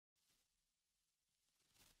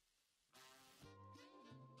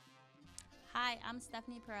Hi, I'm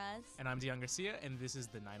Stephanie Perez. And I'm Dion Garcia, and this is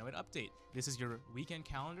the 908 Update. This is your weekend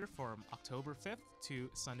calendar from October 5th to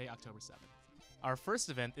Sunday, October 7th. Our first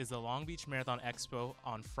event is the Long Beach Marathon Expo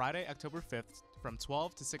on Friday, October 5th from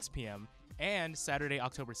 12 to 6 p.m. and Saturday,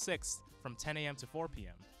 October 6th from 10 a.m. to 4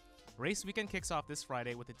 p.m. Race weekend kicks off this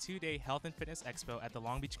Friday with a two-day health and fitness expo at the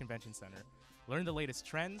Long Beach Convention Center. Learn the latest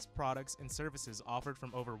trends, products, and services offered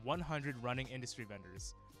from over 100 running industry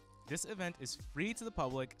vendors. This event is free to the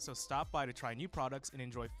public, so stop by to try new products and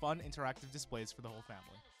enjoy fun, interactive displays for the whole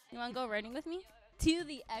family. You want to go running with me? To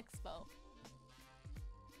the expo.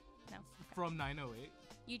 No. Okay. From 908.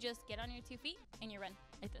 You just get on your 2 feet and you run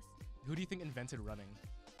like this. Who do you think invented running?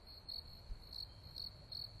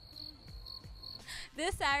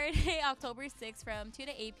 This Saturday, October 6th from 2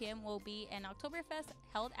 to 8 p.m. will be an Oktoberfest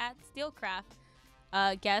held at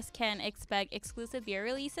SteelCraft. Guests can expect exclusive beer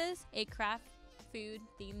releases, a craft food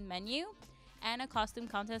themed menu, and a costume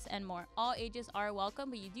contest and more. All ages are welcome,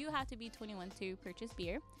 but you do have to be 21 to purchase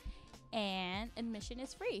beer, and admission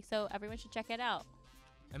is free, so everyone should check it out.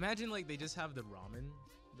 Imagine like they just have the ramen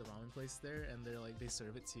place there, and they're like they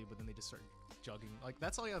serve it to you, but then they just start jugging. Like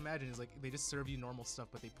that's all I imagine is like they just serve you normal stuff,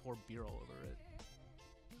 but they pour beer all over it.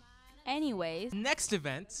 Anyways, next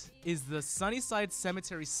event is the Sunnyside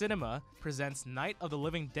Cemetery Cinema presents Night of the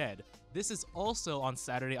Living Dead. This is also on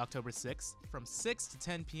Saturday, October 6th from 6 to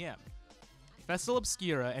 10 p.m. Festival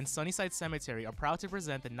Obscura and Sunnyside Cemetery are proud to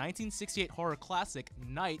present the 1968 horror classic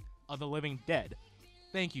Night of the Living Dead.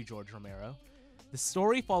 Thank you, George Romero. The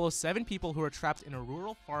story follows 7 people who are trapped in a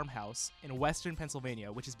rural farmhouse in western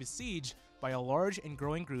Pennsylvania, which is besieged by a large and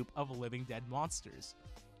growing group of living dead monsters.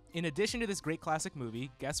 In addition to this great classic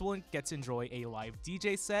movie, guests will get to enjoy a live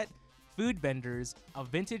DJ set, food vendors, a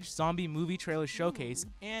vintage zombie movie trailer showcase,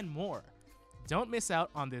 and more. Don't miss out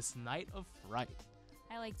on this night of fright.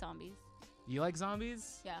 I like zombies. You like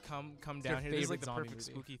zombies? Yeah. Come down here. This is like the perfect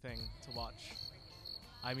spooky thing to watch.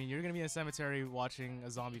 I mean, you're gonna be in a cemetery watching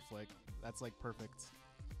a zombie flick. That's like perfect.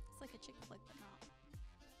 It's like a chick flick, but not.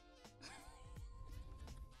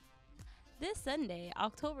 This Sunday,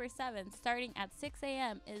 October 7th, starting at 6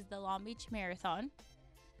 a.m. is the Long Beach Marathon.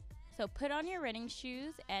 So put on your running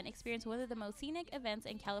shoes and experience one of the most scenic events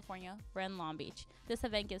in California, Run Long Beach. This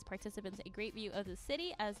event gives participants a great view of the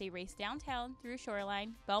city as they race downtown, through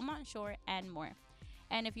Shoreline, Belmont Shore, and more.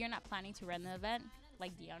 And if you're not planning to run the event,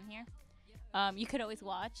 like Dion here, you could always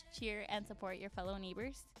watch, cheer, and support your fellow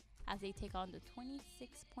neighbors as they take on the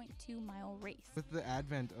 26.2-mile race. With the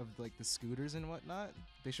advent of like the scooters and whatnot,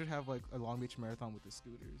 they should have like a Long Beach Marathon with the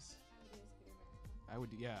scooters. I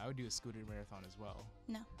would do a scooter marathon as well.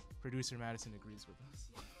 No. Producer Madison agrees with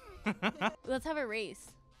us. Let's have a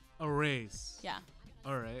race. A race? Yeah.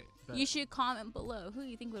 All right. You should comment below who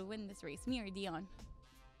you think would win this race, me or Dion.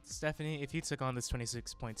 Stephanie, if you took on this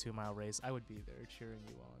 26.2-mile race, I would be there cheering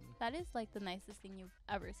you on. That is like the nicest thing you've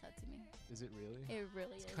ever said to me. Is it really? It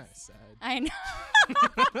really is. It's kind of sad. I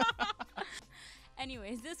know.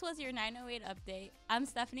 Anyways, this was your 908 update. I'm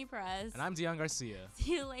Stephanie Perez. And I'm Dion Garcia.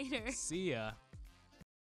 See you later. See ya.